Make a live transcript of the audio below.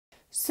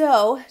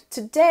So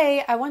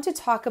today I want to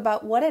talk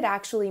about what it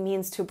actually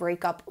means to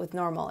break up with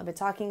normal. I've been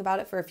talking about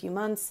it for a few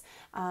months.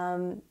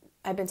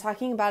 I've been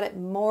talking about it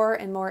more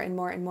and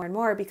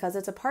more because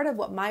it's a part of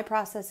what my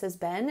process has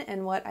been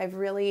and what I've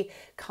really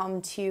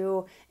come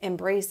to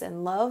embrace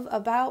and love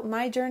about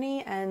my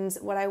journey. And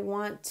what I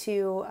want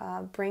to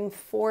bring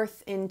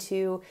forth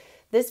into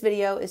this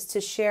video is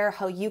to share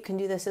how you can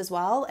do this as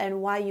well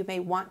and why you may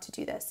want to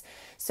do this.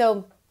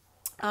 So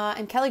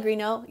I'm Kelly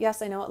Greeno.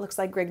 Yes, I know it looks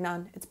like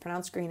Grignon. It's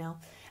pronounced Greeno.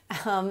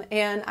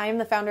 And I am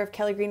the founder of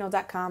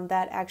kellygreeno.com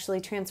that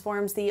actually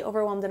transforms the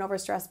overwhelmed and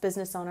overstressed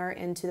business owner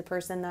into the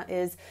person that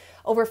is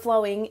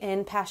overflowing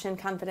in passion,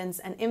 confidence,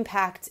 and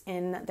impact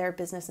in their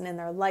business and in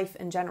their life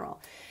in general.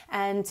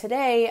 And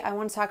today I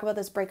want to talk about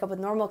this breakup with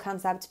normal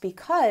concept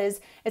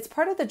because it's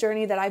part of the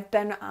journey that I've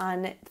been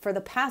on for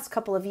the past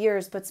couple of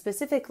years, but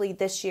specifically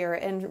this year,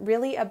 and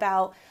really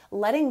about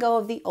letting go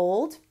of the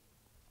old,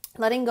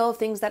 letting go of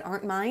things that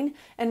aren't mine,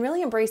 and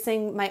really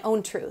embracing my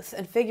own truth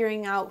and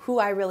figuring out who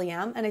I really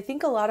am. And I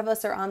think a lot of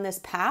us are on this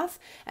path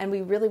and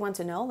we really want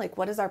to know, like,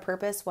 what is our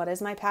purpose? What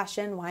is my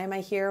passion? Why am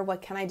I here?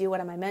 What can I do?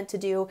 What am I meant to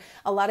do?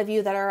 A lot of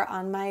you that are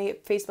on my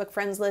Facebook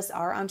friends list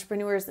are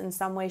entrepreneurs in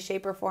some way,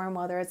 shape, or form,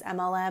 whether it's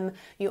MLM,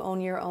 you own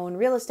your own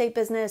real estate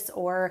business,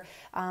 or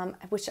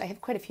which I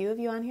have quite a few of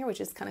you on here, which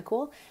is kind of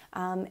cool.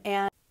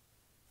 And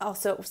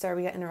also, sorry,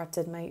 we got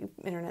interrupted. My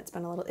internet's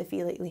been a little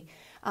iffy lately.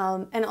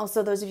 And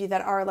also those of you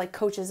that are like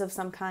coaches of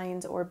some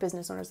kind or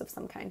business owners of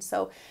some kind.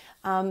 So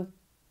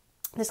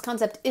this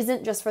concept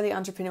isn't just for the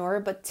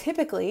entrepreneur, but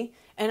typically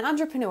an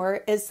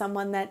entrepreneur is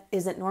someone that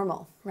isn't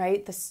normal,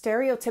 right? The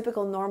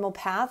stereotypical normal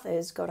path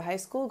is go to high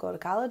school, go to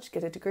college,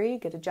 get a degree,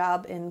 get a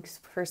job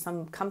for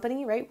some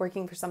company, right?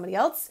 Working for somebody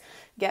else,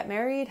 get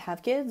married,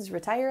 have kids,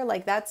 retire.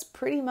 Like that's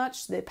pretty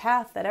much the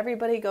path that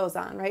everybody goes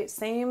on, right?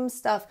 Same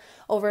stuff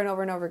over and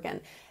over and over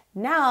again.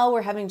 Now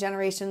we're having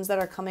generations that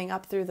are coming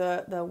up through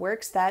the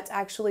works that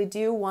actually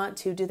do want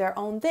to do their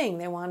own thing.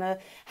 They want to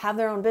have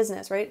their own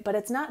business, right? But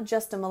it's not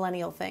just a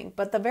millennial thing.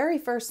 But the very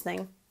first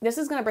thing, this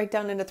is going to break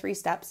down into 3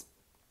 steps.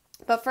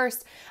 But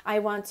first, I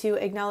want to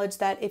acknowledge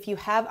that if you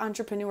have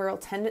entrepreneurial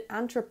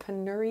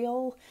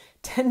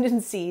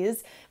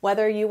tendencies,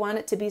 whether you want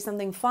it to be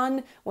something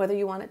fun, whether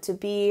you want it to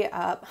be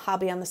a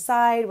hobby on the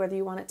side, whether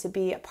you want it to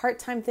be a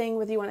part-time thing,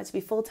 whether you want it to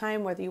be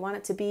full-time, whether you want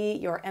it to be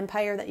your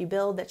empire that you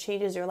build that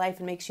changes your life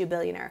and makes you a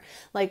billionaire,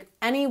 like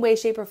any way,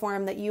 shape, or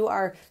form that you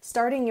are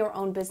starting your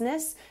own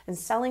business and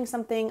selling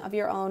something of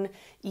your own,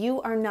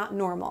 you are not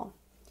normal.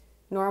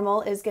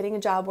 Normal is getting a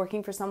job,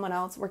 working for someone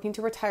else, working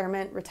to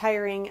retirement,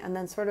 retiring, and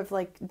then sort of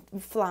like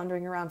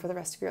floundering around for the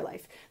rest of your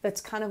life. That's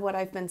kind of what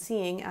I've been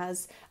seeing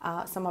as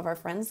some of our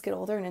friends get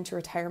older and into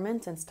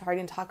retirement and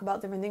starting to talk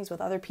about different things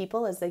with other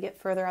people as they get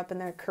further up in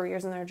their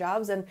careers and their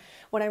jobs. And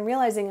what I'm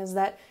realizing is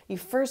that you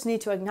first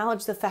need to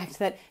acknowledge the fact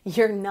that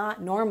you're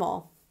not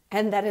normal.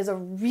 And that is a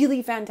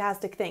really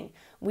fantastic thing.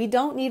 We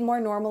don't need more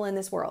normal in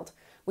this world.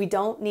 We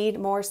don't need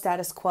more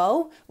status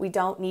quo. We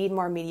don't need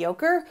more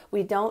mediocre.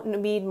 We don't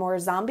need more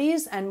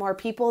zombies and more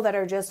people that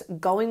are just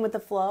going with the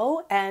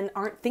flow and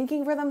aren't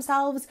thinking for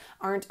themselves,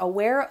 aren't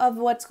aware of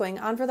what's going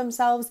on for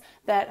themselves,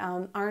 that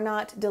are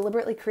not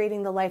deliberately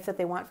creating the life that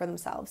they want for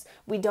themselves.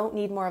 We don't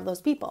need more of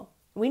those people.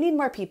 We need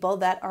more people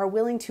that are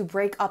willing to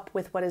break up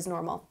with what is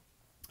normal.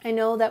 I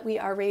know that we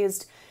are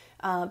raised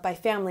by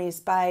families,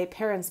 by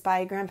parents,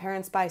 by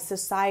grandparents, by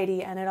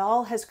society, and it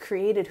all has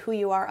created who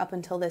you are up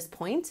until this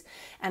point.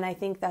 And I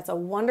think that's a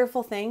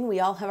wonderful thing. We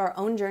all have our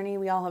own journey.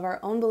 We all have our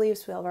own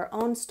beliefs. We all have our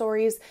own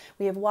stories.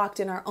 We have walked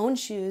in our own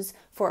shoes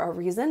for a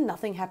reason.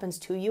 Nothing happens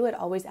to you. It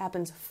always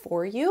happens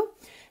for you.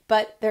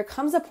 But there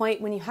comes a point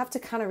when you have to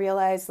kind of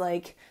realize,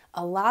 like,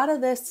 a lot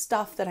of this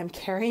stuff that I'm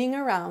carrying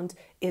around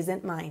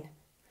isn't mine.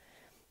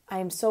 I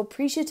am so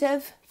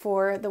appreciative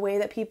for the way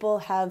that people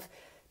have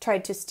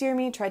tried to steer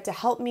me, tried to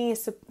help me,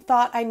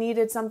 thought I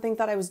needed something,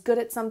 thought I was good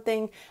at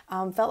something,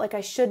 felt like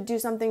I should do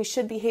something,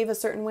 should behave a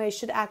certain way,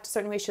 should act a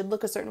certain way, should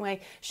look a certain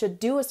way, should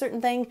do a certain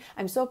thing.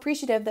 I'm so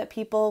appreciative that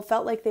people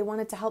felt like they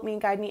wanted to help me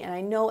and guide me, and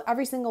I know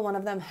every single one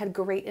of them had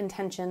great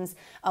intentions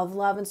of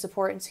love and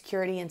support and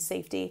security and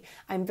safety.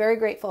 I'm very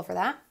grateful for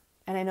that,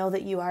 and I know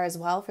that you are as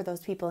well for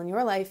those people in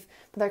your life.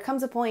 But there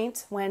comes a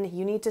point when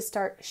you need to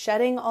start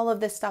shedding all of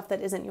this stuff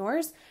that isn't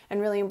yours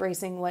and really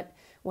embracing what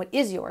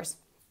is yours.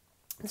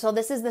 So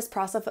this is this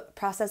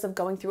process of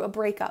going through a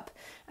breakup.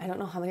 I don't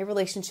know how many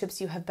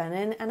relationships you have been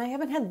in, and I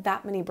haven't had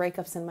that many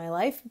breakups in my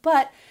life,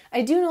 but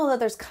I do know that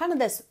there's kind of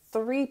this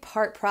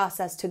 3-part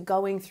process to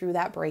going through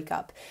that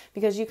breakup,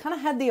 because you kind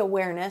of had the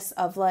awareness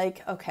of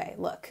like, okay,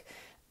 look,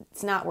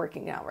 it's not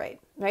working out right?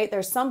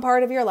 There's some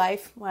part of your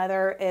life,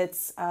 whether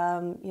it's,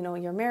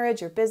 your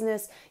marriage, your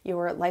business,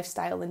 your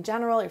lifestyle in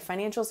general, your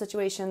financial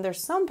situation,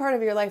 there's some part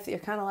of your life that you're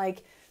kind of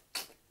like,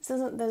 this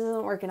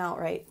isn't working out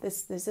right.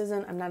 This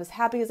isn't, I'm not as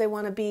happy as I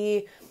want to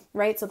be,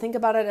 right? So think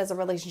about it as a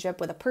relationship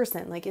with a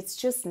person. Like, it's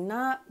just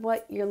not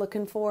what you're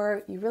looking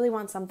for. You really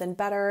want something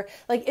better.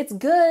 Like, it's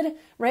good,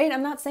 right?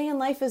 I'm not saying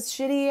life is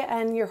shitty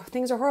and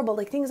things are horrible.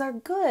 Like, things are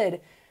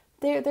good.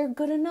 They're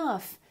good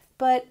enough.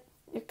 But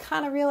you're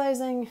kind of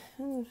realizing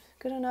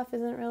good enough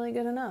isn't really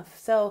good enough.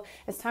 So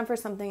it's time for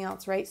something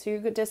else, right? So you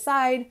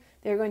decide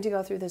that you're going to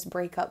go through this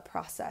breakup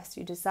process.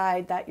 You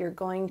decide that you're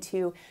going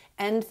to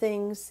end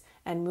things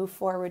and move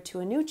forward to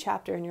a new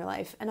chapter in your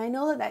life. And I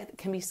know that that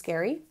can be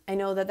scary. I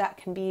know that that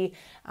can be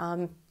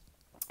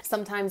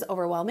sometimes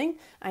overwhelming.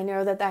 I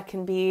know that that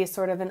can be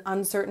sort of an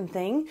uncertain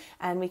thing,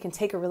 and we can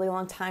take a really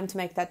long time to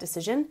make that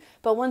decision.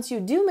 But once you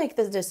do make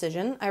the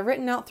decision, I've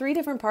written out 3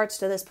 different parts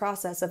to this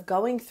process of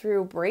going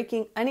through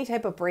breaking any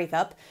type of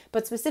breakup,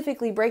 but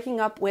specifically breaking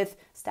up with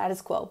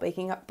status quo,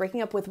 breaking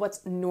up with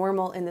what's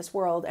normal in this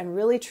world, and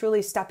really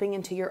truly stepping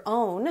into your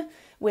own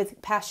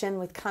with passion,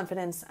 with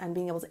confidence, and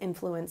being able to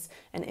influence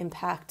and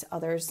impact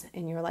others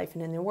in your life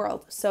and in the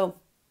world. So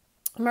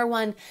number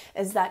 1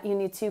 is that you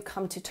need to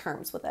come to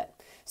terms with it.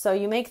 So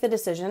you make the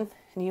decision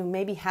and you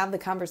maybe have the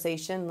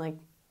conversation like,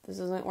 this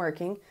isn't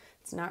working.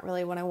 It's not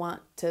really what I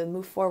want to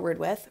move forward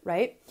with,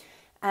 right?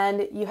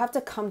 And you have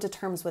to come to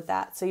terms with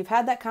that. So you've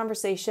had that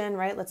conversation,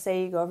 right? Let's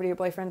say you go over to your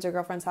boyfriend's or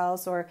girlfriend's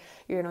house, or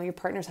your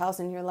partner's house,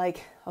 and you're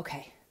like,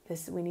 okay,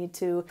 we need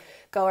to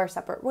go our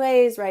separate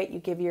ways, right? You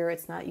give your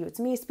it's not you, it's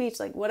me speech,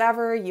 like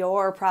whatever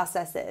your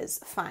process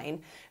is,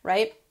 fine,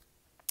 right?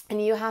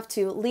 And you have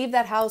to leave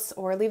that house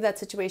or leave that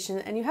situation,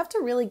 and you have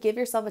to really give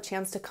yourself a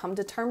chance to come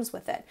to terms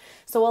with it.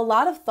 So a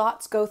lot of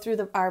thoughts go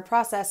through our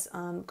process,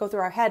 go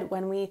through our head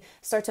when we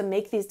start to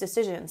make these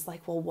decisions.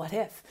 Like, well, what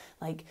if?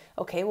 Like,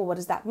 okay, well, what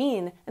does that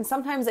mean? And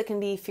sometimes it can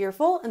be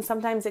fearful, and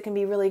sometimes it can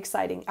be really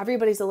exciting.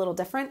 Everybody's a little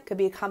different. Could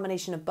be a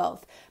combination of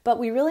both. But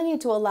we really need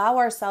to allow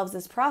ourselves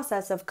this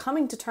process of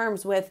coming to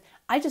terms with,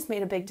 I just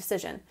made a big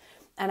decision.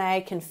 And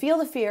I can feel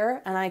the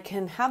fear and I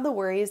can have the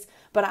worries,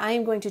 but I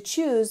am going to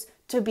choose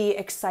to be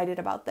excited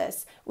about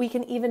this. We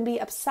can even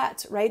be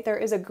upset, right? There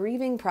is a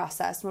grieving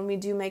process when we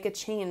do make a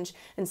change.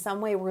 In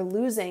some way, we're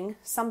losing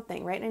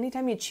something, right?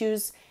 Anytime you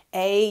choose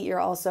A,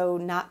 you're also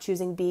not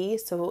choosing B.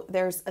 So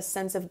there's a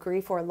sense of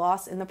grief or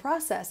loss in the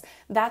process.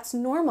 That's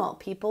normal.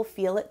 People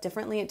feel it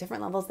differently at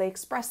different levels. They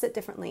express it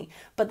differently.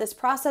 But this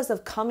process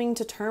of coming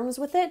to terms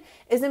with it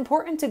is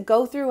important to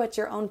go through at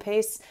your own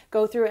pace,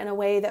 go through in a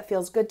way that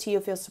feels good to you,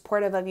 feels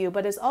supportive of you,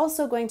 but is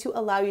also going to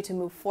allow you to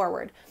move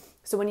forward.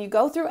 So when you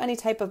go through any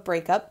type of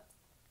breakup,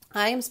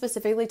 I am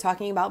specifically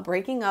talking about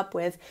breaking up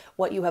with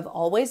what you have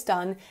always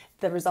done,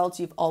 the results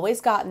you've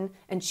always gotten,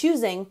 and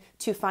choosing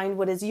to find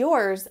what is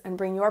yours and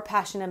bring your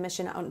passion and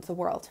mission out into the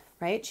world,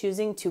 right?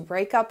 Choosing to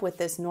break up with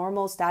this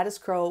normal status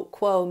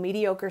quo,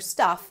 mediocre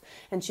stuff,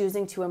 and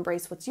choosing to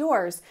embrace what's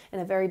yours in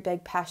a very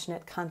big,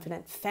 passionate,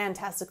 confident,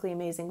 fantastically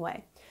amazing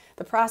way.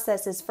 The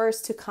process is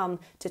first to come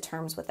to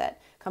terms with it.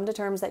 Come to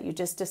terms that you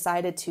just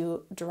decided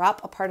to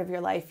drop a part of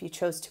your life. You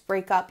chose to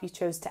break up. You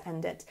chose to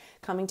end it.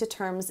 Coming to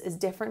terms is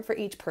different for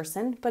each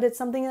person, but it's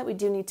something that we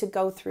do need to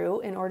go through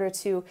in order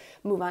to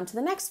move on to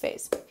the next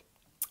phase.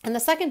 And the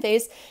second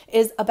phase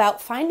is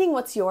about finding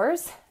what's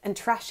yours and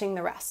trashing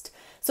the rest.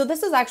 So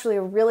this is actually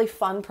a really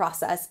fun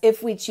process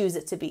if we choose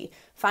it to be.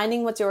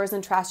 Finding what's yours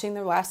and trashing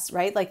the rest,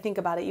 right? Like think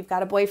about it. You've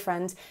got a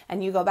boyfriend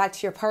and you go back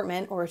to your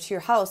apartment or to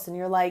your house and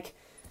you're like,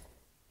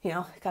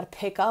 got to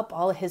pick up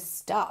all of his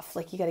stuff.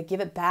 Like you got to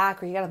give it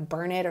back or you got to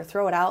burn it or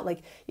throw it out.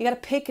 Like you got to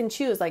pick and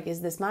choose. Like,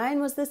 is this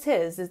mine? Was this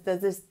his? Does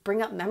this bring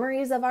up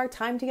memories of our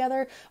time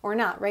together or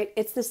not, right?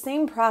 It's the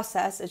same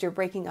process as you're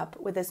breaking up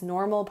with this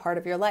normal part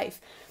of your life.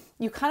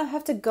 You kind of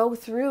have to go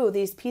through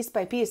these piece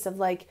by piece of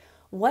like,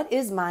 what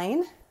is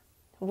mine?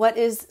 What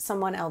is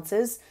someone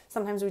else's?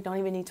 Sometimes we don't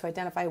even need to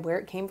identify where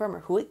it came from or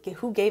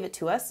who gave it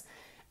to us.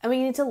 And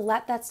we need to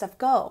let that stuff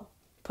go.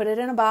 Put it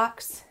in a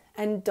box.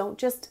 And don't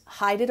just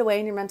hide it away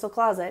in your mental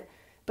closet,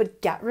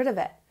 but get rid of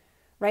it,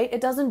 right? It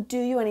doesn't do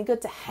you any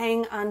good to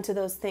hang on to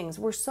those things.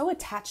 We're so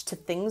attached to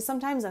things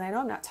sometimes, and I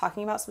know I'm not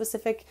talking about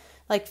specific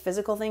like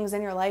physical things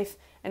in your life.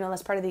 I know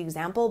that's part of the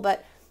example,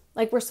 but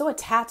like we're so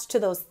attached to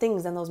those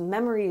things and those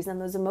memories and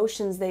those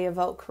emotions they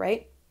evoke,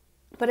 right?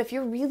 But if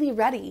you're really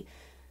ready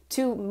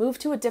to move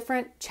to a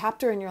different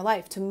chapter in your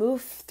life, to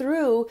move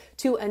through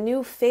to a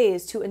new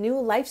phase, to a new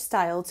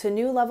lifestyle, to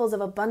new levels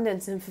of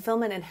abundance and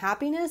fulfillment and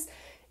happiness,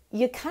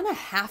 you kind of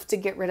have to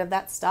get rid of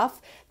that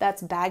stuff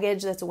that's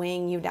baggage that's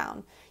weighing you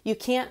down. You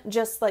can't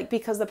just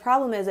because the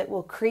problem is it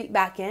will creep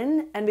back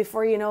in and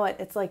before you know it,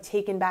 it's like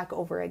taken back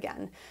over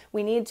again.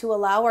 We need to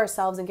allow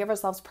ourselves and give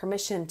ourselves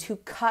permission to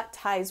cut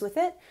ties with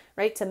it,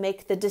 right? To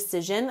make the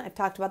decision. I've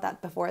talked about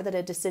that before, that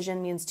a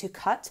decision means to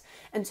cut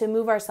and to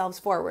move ourselves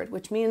forward,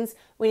 which means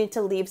we need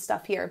to leave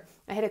stuff here.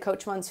 I had a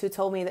coach once who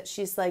told me that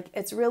she's like,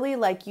 it's really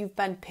like you've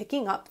been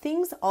picking up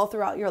things all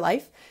throughout your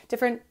life,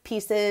 different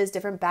pieces,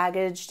 different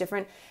baggage,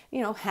 different,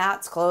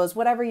 hats, clothes,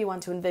 whatever you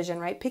want to envision,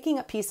 right? Picking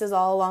up pieces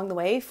all along the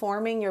way,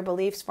 forming your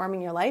beliefs,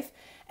 forming your life.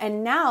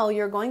 And now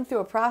you're going through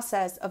a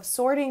process of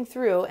sorting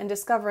through and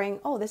discovering,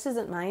 oh, this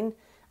isn't mine.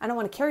 I don't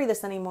want to carry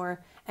this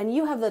anymore. And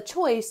you have the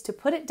choice to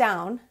put it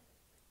down,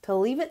 to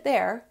leave it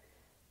there,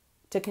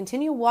 to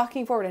continue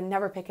walking forward and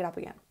never pick it up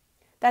again.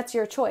 That's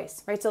your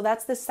choice, right? So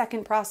that's the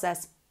second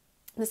process,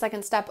 the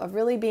second step of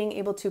really being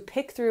able to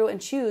pick through and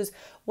choose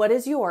what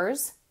is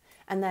yours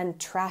and then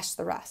trash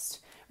the rest,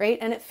 right?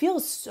 And it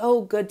feels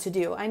so good to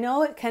do. I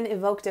know it can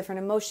evoke different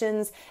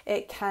emotions.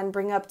 It can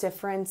bring up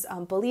different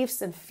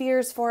beliefs and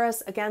fears for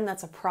us. Again,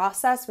 that's a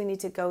process we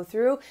need to go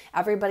through.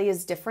 Everybody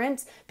is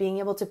different, being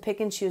able to pick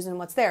and choose in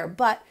what's there.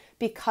 But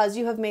because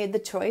you have made the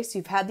choice,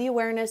 you've had the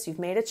awareness, you've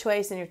made a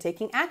choice, and you're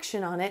taking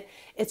action on it,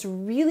 it's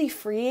really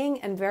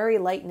freeing and very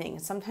lightening.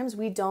 Sometimes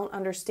we don't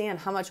understand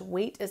how much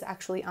weight is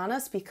actually on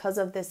us because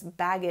of this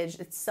baggage.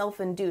 It's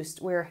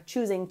self-induced. We're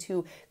choosing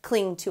to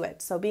cling to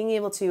it. So being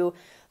able to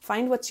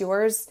find what's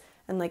yours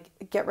and like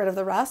get rid of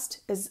the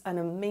rest is an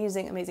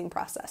amazing, amazing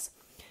process.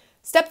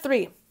 Step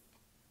 3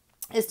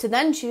 is to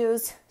then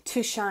choose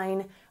to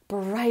shine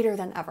brighter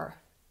than ever.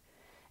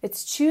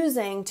 It's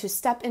choosing to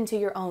step into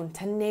your own,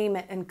 to name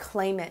it and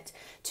claim it,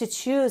 to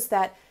choose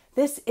that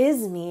this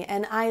is me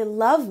and I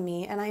love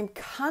me and I'm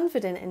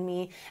confident in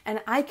me and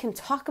I can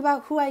talk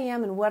about who I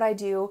am and what I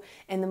do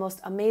in the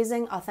most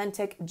amazing,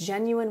 authentic,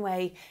 genuine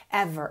way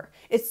ever.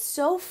 It's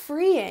so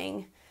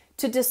freeing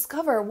to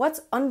discover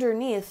what's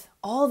underneath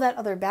all that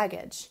other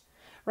baggage,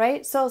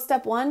 right? So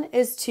step 1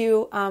 is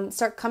to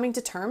start coming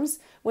to terms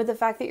with the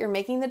fact that you're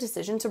making the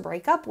decision to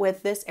break up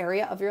with this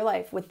area of your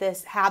life, with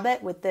this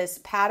habit, with this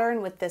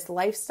pattern, with this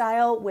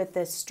lifestyle, with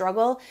this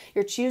struggle.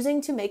 You're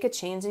choosing to make a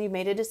change and you've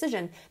made a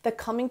decision. The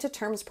coming to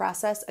terms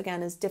process,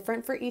 again, is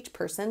different for each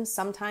person.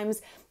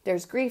 Sometimes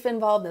there's grief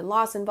involved and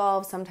loss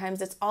involved.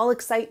 Sometimes it's all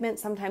excitement.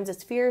 Sometimes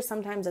it's fear.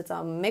 Sometimes it's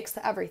a mix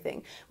of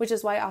everything, which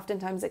is why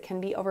oftentimes it can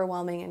be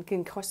overwhelming and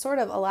can sort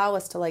of allow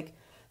us to like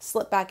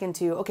slip back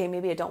into, okay,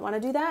 maybe I don't want to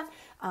do that.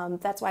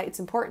 That's why it's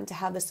important to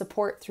have the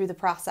support through the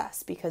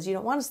process, because you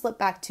don't want to slip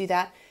back to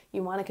that.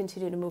 You want to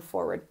continue to move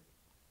forward.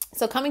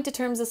 So coming to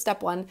terms is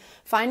step 1.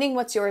 Finding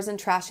what's yours and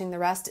trashing the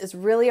rest is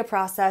really a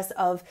process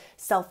of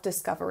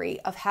self-discovery,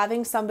 of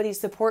having somebody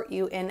support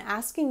you in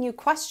asking you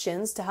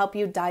questions to help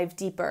you dive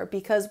deeper,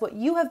 because what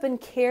you have been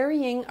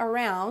carrying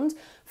around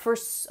for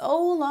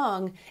so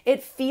long,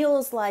 it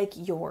feels like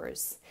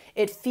yours.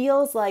 It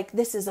feels like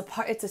this is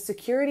it's a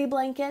security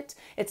blanket.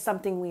 It's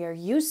something we are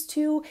used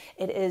to.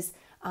 It is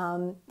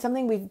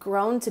something we've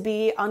grown to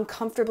be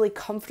uncomfortably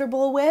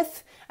comfortable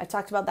with. I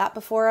talked about that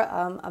before,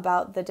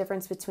 about the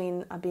difference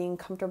between being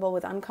comfortable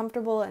with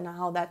uncomfortable and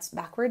how that's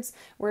backwards.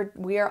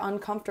 We are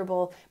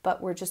uncomfortable,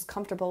 but we're just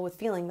comfortable with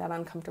feeling that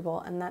uncomfortable,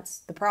 and that's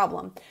the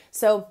problem.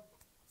 So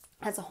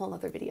that's a whole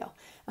other video.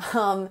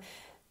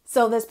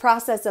 So this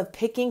process of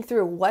picking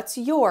through what's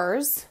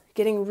yours,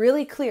 getting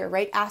really clear,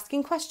 right?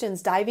 Asking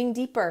questions, diving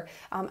deeper.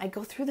 I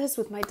go through this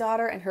with my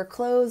daughter and her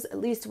clothes at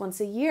least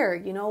once a year.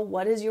 You know,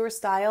 what is your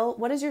style?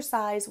 What is your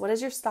size? What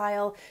is your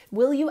style?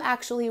 Will you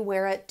actually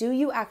wear it? Do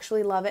you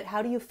actually love it?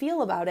 How do you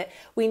feel about it?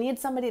 We need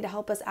somebody to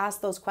help us ask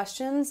those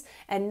questions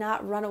and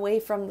not run away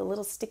from the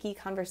little sticky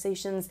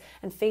conversations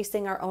and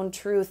facing our own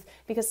truth,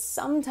 because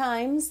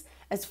sometimes,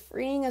 as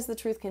freeing as the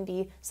truth can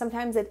be,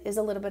 sometimes it is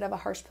a little bit of a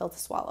harsh pill to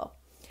swallow.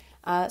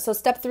 So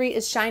step 3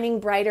 is shining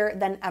brighter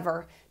than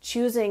ever.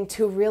 Choosing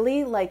to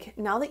really, like,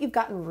 now that you've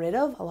gotten rid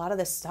of a lot of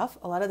this stuff,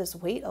 a lot of this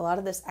weight, a lot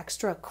of this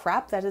extra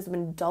crap that has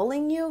been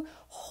dulling you,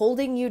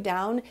 holding you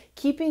down,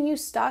 keeping you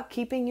stuck,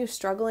 keeping you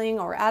struggling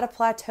or at a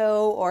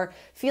plateau or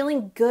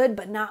feeling good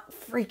but not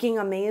freaking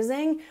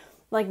amazing.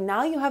 Like,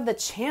 now you have the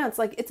chance,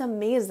 like, it's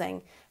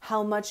amazing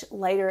how much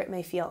lighter it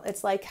may feel.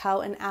 It's like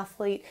how an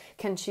athlete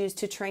can choose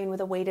to train with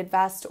a weighted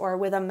vest or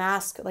with a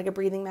mask, like a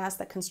breathing mask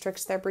that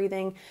constricts their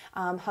breathing.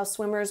 How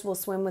swimmers will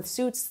swim with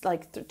suits,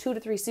 like 2 to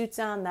 3 suits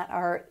on that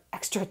are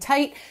extra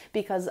tight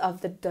because of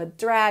the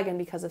drag and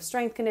because of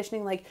strength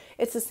conditioning. Like,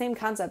 it's the same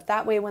concept.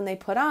 That way, when they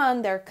put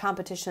on their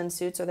competition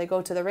suits or they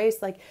go to the race,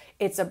 like,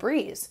 it's a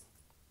breeze.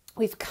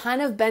 We've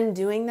kind of been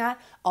doing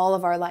that all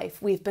of our life.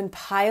 We've been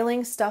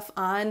piling stuff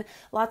on,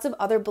 lots of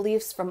other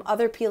beliefs from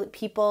other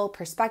people,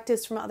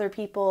 perspectives from other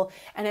people,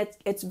 and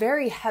it's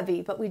very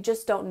heavy, but we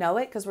just don't know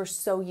it because we're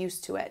so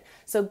used to it.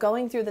 So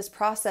going through this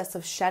process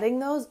of shedding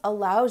those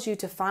allows you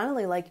to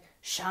finally, like,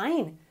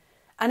 shine.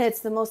 And it's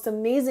the most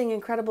amazing,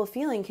 incredible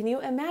feeling. Can you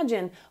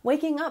imagine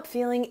waking up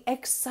feeling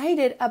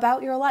excited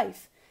about your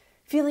life,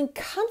 feeling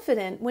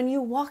confident when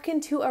you walk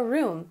into a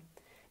room?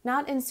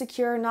 Not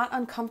insecure, not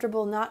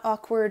uncomfortable, not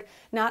awkward,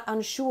 not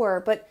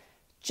unsure, but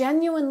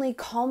genuinely,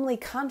 calmly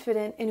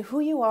confident in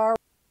who you are,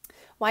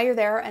 why you're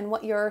there, and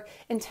what your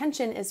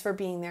intention is for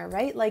being there,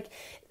 right? Like,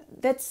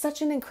 that's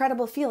such an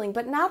incredible feeling.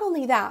 But not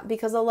only that,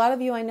 because a lot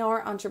of you I know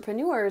are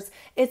entrepreneurs,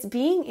 it's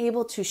being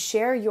able to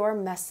share your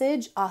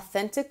message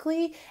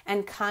authentically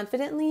and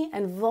confidently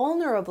and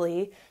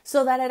vulnerably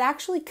so that it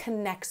actually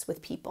connects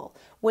with people.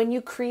 When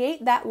you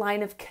create that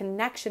line of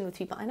connection with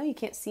people, I know you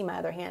can't see my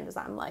other hand as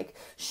I'm like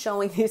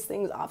showing these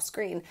things off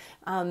screen.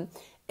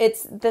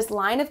 It's this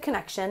line of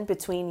connection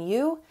between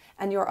you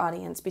and your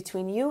audience,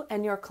 between you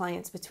and your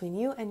clients, between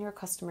you and your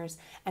customers,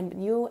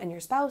 and you and your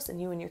spouse, and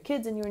you and your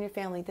kids, and you and your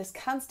family. This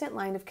constant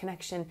line of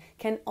connection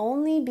can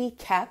only be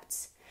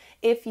kept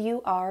if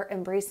you are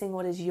embracing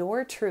what is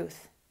your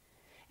truth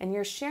and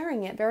you're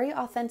sharing it very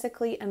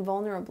authentically and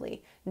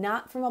vulnerably,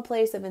 not from a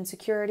place of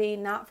insecurity,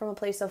 not from a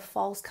place of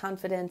false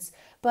confidence,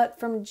 but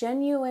from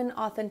genuine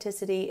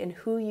authenticity in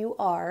who you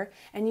are,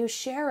 and you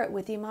share it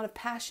with the amount of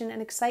passion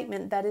and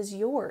excitement that is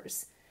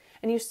yours.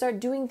 And you start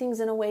doing things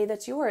in a way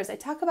that's yours. I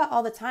talk about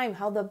all the time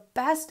how the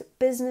best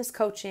business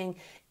coaching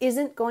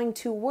isn't going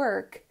to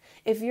work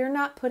if you're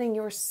not putting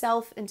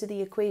yourself into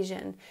the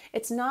equation.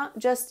 It's not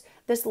just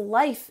this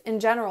life in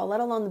general, let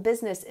alone the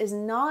business, is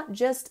not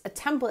just a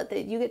template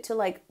that you get to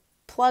like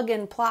plug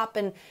and plop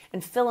and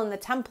fill in the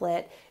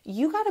template.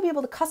 You got to be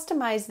able to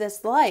customize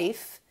this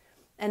life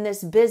and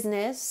this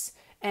business,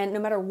 and no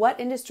matter what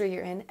industry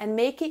you're in, and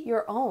make it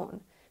your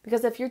own.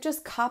 Because if you're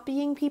just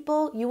copying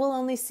people, you will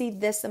only see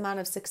this amount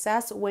of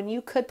success when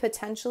you could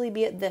potentially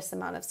be at this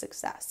amount of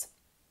success.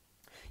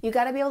 You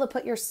got to be able to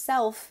put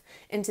yourself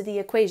into the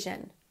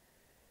equation,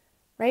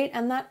 right?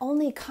 And that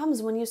only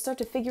comes when you start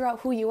to figure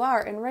out who you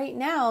are. And right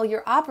now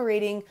you're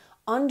operating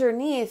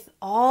underneath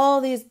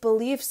all these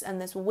beliefs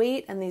and this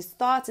weight and these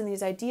thoughts and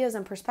these ideas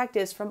and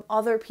perspectives from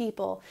other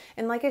people.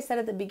 And like I said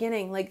at the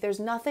beginning, like there's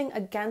nothing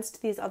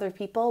against these other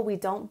people. We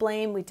don't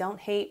blame, we don't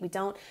hate, we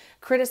don't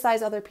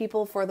criticize other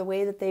people for the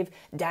way that they've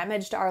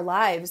damaged our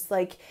lives.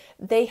 Like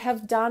they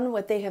have done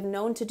what they have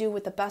known to do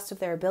with the best of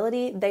their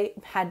ability. They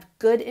had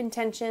good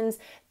intentions.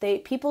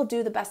 People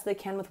do the best they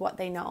can with what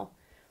they know.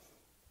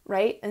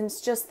 Right? And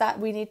it's just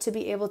that we need to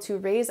be able to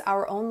raise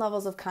our own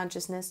levels of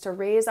consciousness, to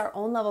raise our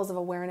own levels of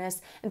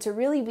awareness, and to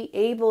really be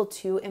able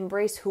to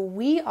embrace who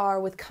we are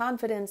with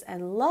confidence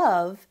and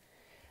love.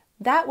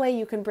 That way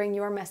you can bring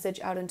your message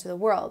out into the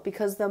world,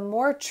 because the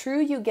more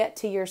true you get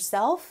to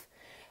yourself,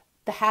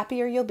 the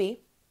happier you'll be,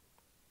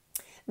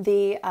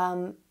 the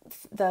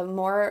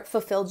more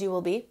fulfilled you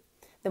will be,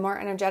 the more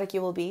energetic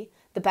you will be,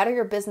 the better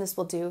your business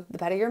will do, the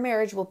better your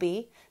marriage will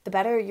be, the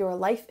better your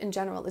life in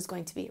general is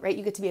going to be, right?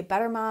 You get to be a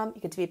better mom,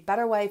 you get to be a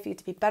better wife, you get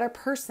to be a better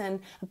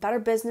person, a better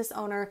business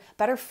owner,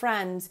 better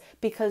friends,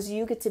 because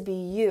you get to be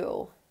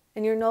you.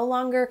 And you're no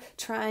longer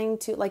trying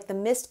to, like the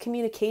missed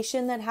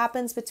communication that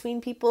happens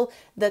between people,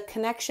 the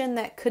connection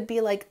that could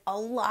be like a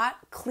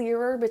lot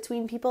clearer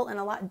between people and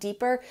a lot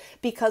deeper,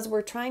 because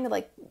we're trying to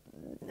like,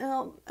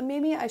 no,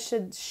 maybe I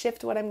should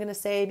shift what I'm going to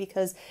say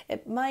because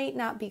it might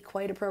not be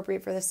quite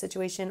appropriate for this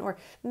situation, or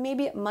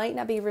maybe it might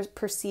not be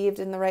perceived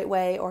in the right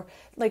way, or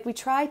like we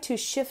try to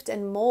shift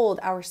and mold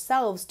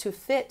ourselves to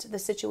fit the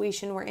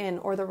situation we're in,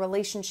 or the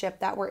relationship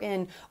that we're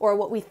in, or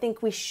what we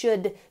think we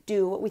should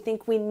do, what we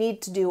think we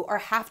need to do or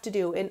have to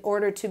do in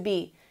order to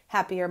be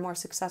happier, more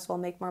successful,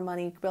 make more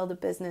money, build a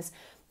business,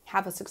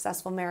 have a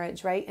successful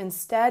marriage, right?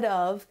 Instead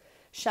of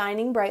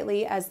shining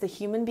brightly as the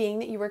human being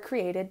that you were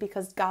created,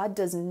 because God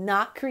does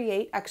not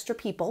create extra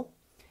people.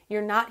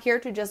 You're not here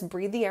to just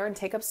breathe the air and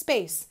take up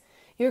space.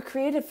 You're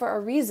created for a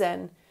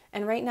reason.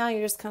 And right now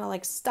you're just kind of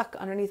like stuck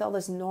underneath all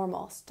this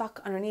normal,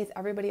 stuck underneath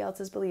everybody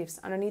else's beliefs,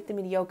 underneath the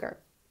mediocre,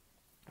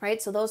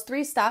 right? So those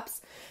 3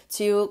 steps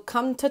to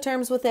come to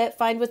terms with it,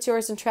 find what's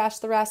yours and trash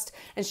the rest,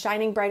 and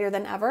shining brighter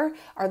than ever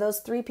are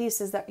those 3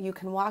 pieces that you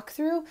can walk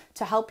through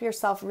to help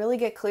yourself really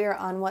get clear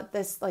on what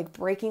this like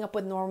breaking up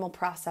with normal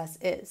process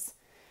is.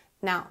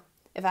 Now,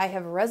 if I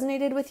have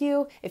resonated with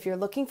you, if you're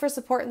looking for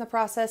support in the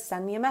process,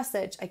 send me a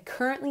message. I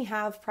currently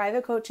have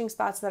private coaching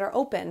spots that are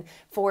open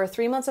for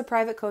 3 months of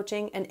private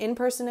coaching, an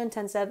in-person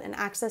intensive, and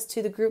access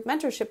to the group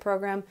mentorship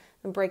program,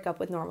 and Breakup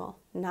with Normal.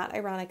 Not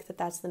ironic that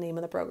that's the name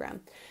of the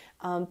program.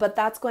 But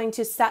that's going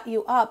to set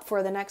you up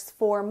for the next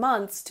 4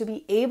 months to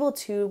be able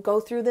to go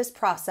through this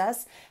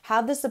process,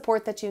 have the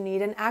support that you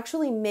need, and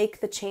actually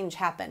make the change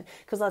happen.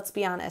 Because let's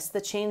be honest,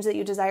 the change that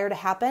you desire to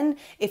happen,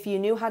 if you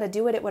knew how to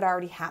do it, it would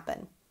already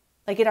happen.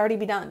 Like it'd already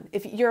be done.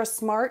 If you're a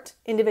smart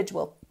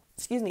individual,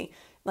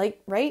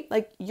 like, right?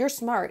 Like you're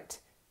smart.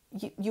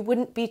 You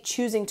wouldn't be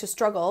choosing to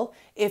struggle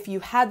if you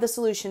had the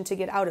solution to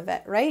get out of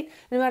it, right?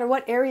 No matter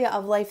what area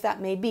of life that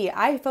may be.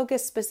 I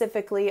focus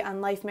specifically on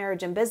life,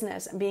 marriage, and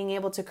business, and being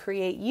able to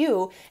create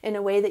you in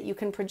a way that you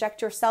can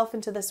project yourself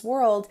into this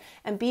world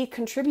and be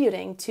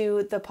contributing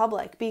to the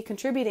public, be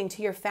contributing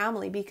to your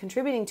family, be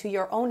contributing to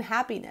your own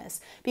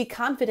happiness, be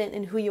confident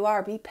in who you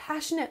are, be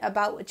passionate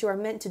about what you are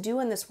meant to do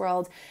in this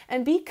world,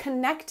 and be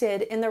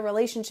connected in the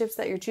relationships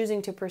that you're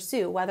choosing to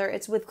pursue, whether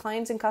it's with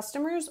clients and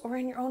customers or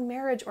in your own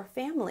marriage or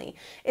family.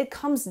 It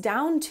comes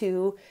down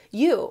to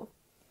you,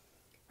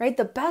 right?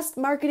 The best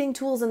marketing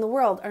tools in the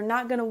world are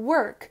not going to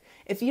work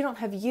if you don't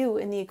have you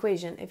in the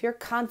equation, if your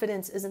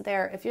confidence isn't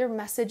there, if your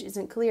message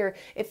isn't clear,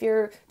 if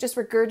you're just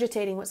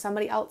regurgitating what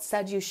somebody else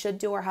said you should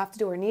do or have to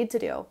do or need to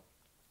do.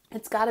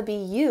 It's got to be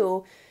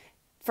you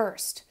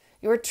first.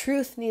 Your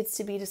truth needs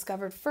to be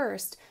discovered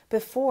first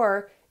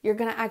before you're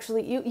going to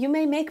actually, you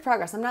may make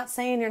progress. I'm not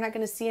saying you're not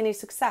going to see any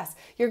success.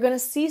 You're going to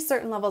see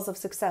certain levels of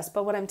success.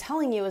 But what I'm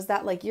telling you is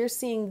that like you're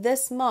seeing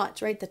this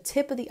much, right? The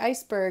tip of the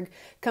iceberg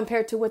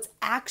compared to what's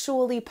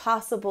actually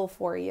possible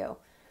for you.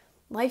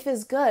 Life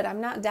is good. I'm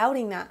not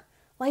doubting that.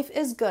 Life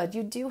is good.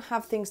 You do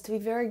have things to be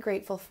very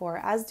grateful for,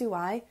 as do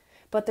I.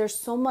 But there's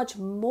so much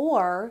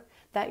more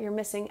that you're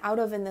missing out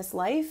of in this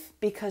life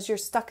because you're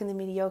stuck in the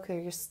mediocre,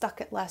 you're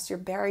stuck at less, you're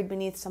buried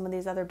beneath some of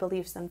these other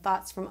beliefs and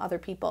thoughts from other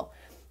people.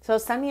 So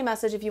send me a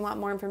message if you want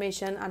more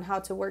information on how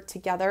to work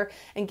together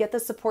and get the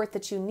support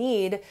that you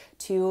need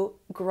to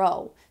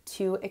grow,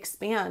 to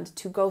expand,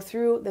 to go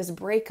through this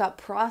breakup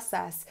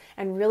process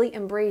and really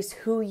embrace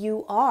who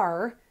you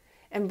are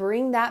and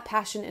bring that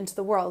passion into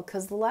the world.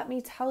 Because let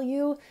me tell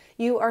you,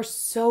 you are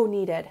so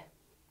needed.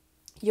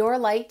 Your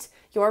light,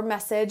 your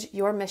message,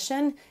 your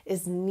mission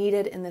is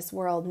needed in this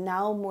world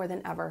now more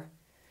than ever.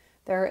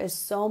 There is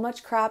so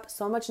much crap,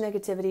 so much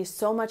negativity,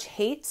 so much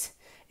hate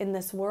in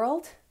this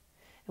world.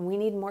 And we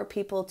need more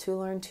people to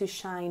learn to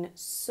shine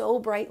so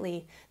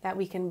brightly that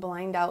we can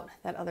blind out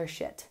that other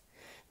shit.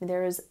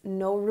 There is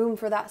no room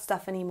for that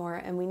stuff anymore.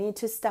 And we need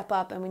to step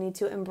up and we need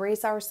to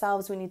embrace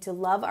ourselves. We need to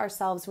love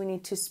ourselves. We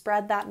need to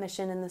spread that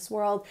mission in this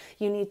world.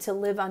 You need to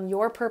live on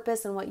your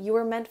purpose and what you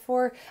were meant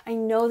for. I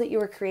know that you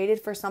were created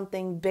for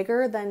something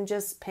bigger than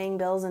just paying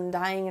bills and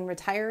dying and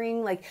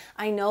retiring. Like,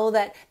 I know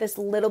that this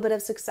little bit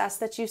of success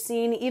that you've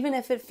seen, even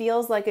if it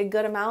feels like a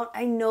good amount,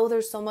 I know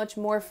there's so much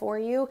more for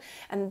you.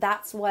 And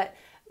that's what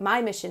my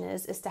mission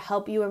is to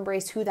help you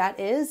embrace who that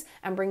is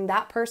and bring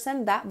that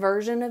person, that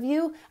version of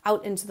you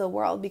out into the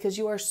world, because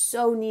you are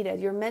so needed.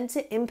 You're meant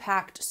to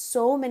impact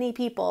so many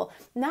people,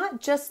 not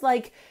just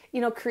like,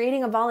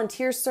 creating a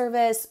volunteer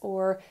service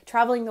or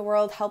traveling the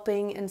world,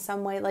 helping in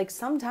some way. Like,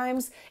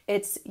 sometimes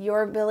it's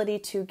your ability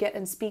to get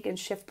and speak and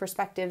shift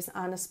perspectives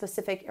on a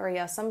specific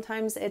area.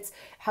 Sometimes it's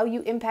how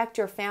you impact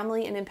your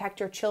family and impact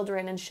your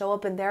children and show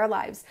up in their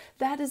lives.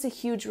 That is a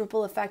huge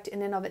ripple effect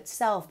in and of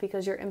itself,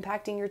 because you're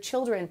impacting your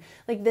children.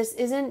 Like, this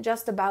isn't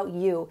just about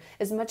you.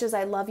 As much as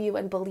I love you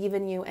and believe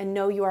in you and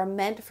know you are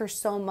meant for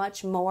so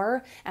much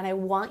more, and I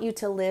want you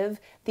to live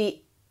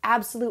the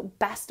absolute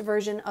best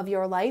version of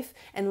your life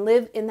and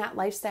live in that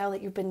lifestyle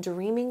that you've been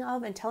dreaming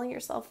of and telling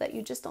yourself that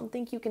you just don't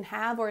think you can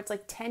have, or it's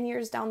like 10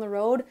 years down the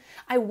road.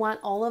 I want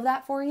all of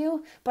that for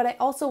you, but I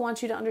also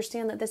want you to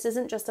understand that this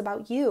isn't just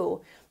about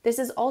you. This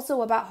is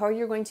also about how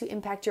you're going to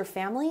impact your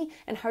family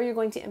and how you're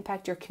going to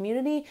impact your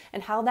community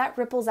and how that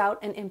ripples out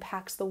and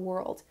impacts the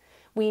world.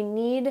 We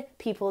need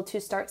people to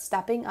start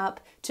stepping up,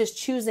 to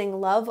choosing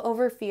love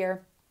over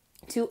fear,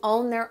 to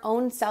own their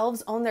own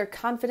selves, own their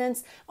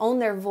confidence, own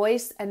their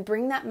voice, and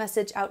bring that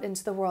message out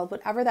into the world,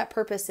 whatever that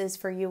purpose is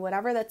for you,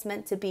 whatever that's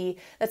meant to be.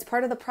 That's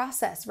part of the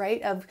process,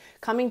 right? Of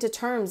coming to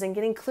terms and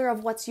getting clear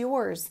of what's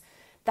yours.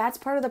 That's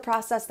part of the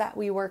process that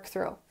we work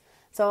through.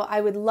 So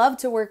I would love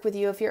to work with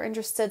you. If you're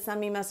interested,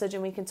 send me a message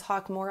and we can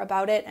talk more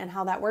about it and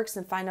how that works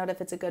and find out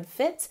if it's a good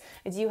fit.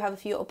 I do have a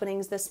few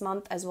openings this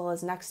month as well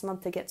as next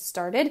month to get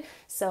started.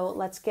 So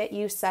let's get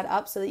you set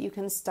up so that you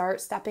can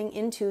start stepping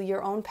into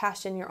your own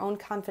passion, your own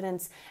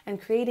confidence, and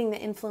creating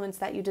the influence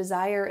that you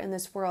desire in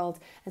this world,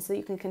 and so that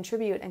you can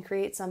contribute and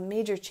create some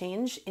major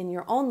change in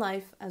your own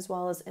life as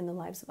well as in the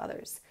lives of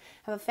others.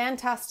 Have a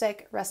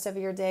fantastic rest of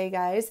your day,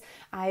 guys.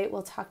 I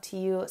will talk to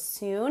you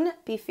soon.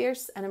 Be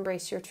fierce and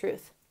embrace your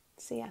truth.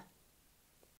 See ya.